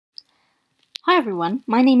Hi everyone,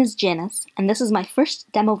 my name is Janice, and this is my first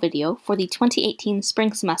demo video for the 2018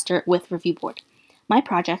 spring semester with Review Board. My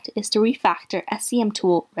project is to refactor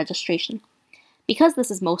SCMTool registration. Because this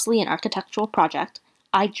is mostly an architectural project,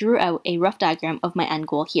 I drew out a rough diagram of my end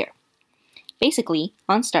goal here. Basically,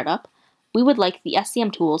 on startup, we would like the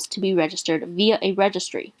SCM tools to be registered via a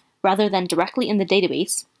registry rather than directly in the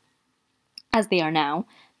database, as they are now,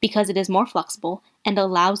 because it is more flexible and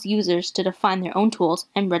allows users to define their own tools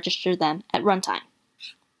and register them at runtime.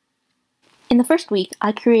 In the first week,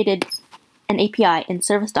 I created an API in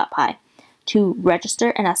service.py to register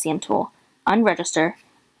an SCM tool, unregister,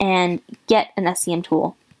 and get an SCM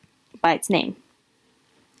tool by its name.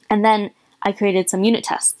 And then I created some unit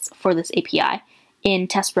tests for this API in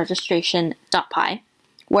testregistration.py,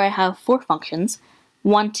 where I have 4 functions: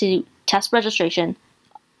 one to test registration,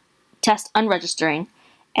 test unregistering,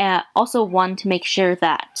 also one to make sure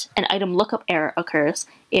that an item lookup error occurs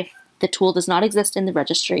if the tool does not exist in the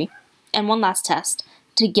registry, and one last test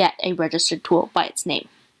to get a registered tool by its name.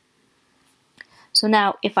 So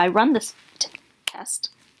now if I run this test,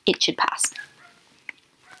 it should pass.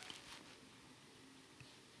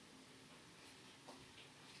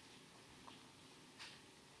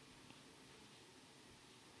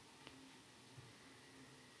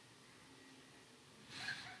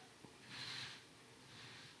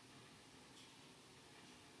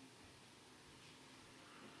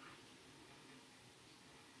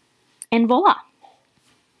 And voila!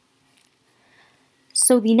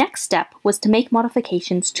 So the next step was to make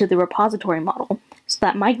modifications to the repository model so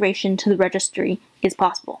that migration to the registry is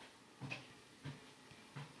possible.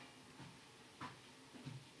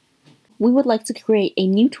 We would like to create a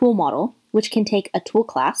new tool model which can take a tool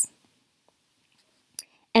class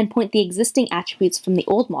and point the existing attributes from the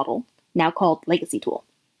old model, now called legacy tool.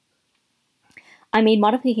 I made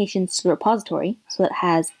modifications to the repository so that it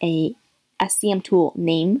has a SCMTool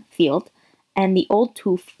name field, and the old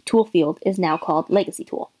tool field is now called legacy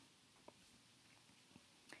tool.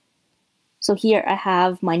 So here I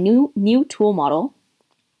have my new tool model,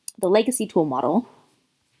 the legacy tool model,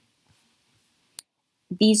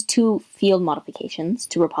 these 2 field modifications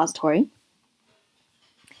to repository,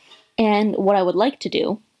 and what I would like to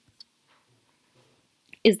do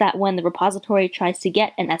is that when the repository tries to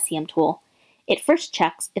get an SCM tool, it first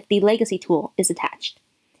checks if the legacy tool is attached.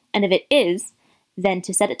 And if it is, then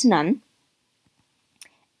to set it to none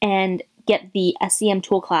and get the SCM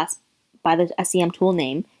tool class by the SCM tool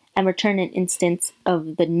name and return an instance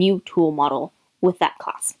of the new tool model with that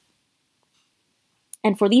class.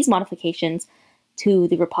 And for these modifications to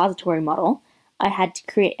the repository model, I had to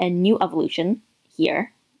create a new evolution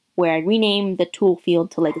here where I rename the tool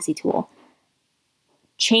field to legacy tool,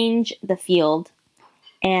 change the field,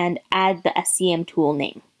 and add the SCM tool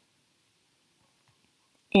name.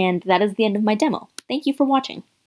 And that is the end of my demo. Thank you for watching.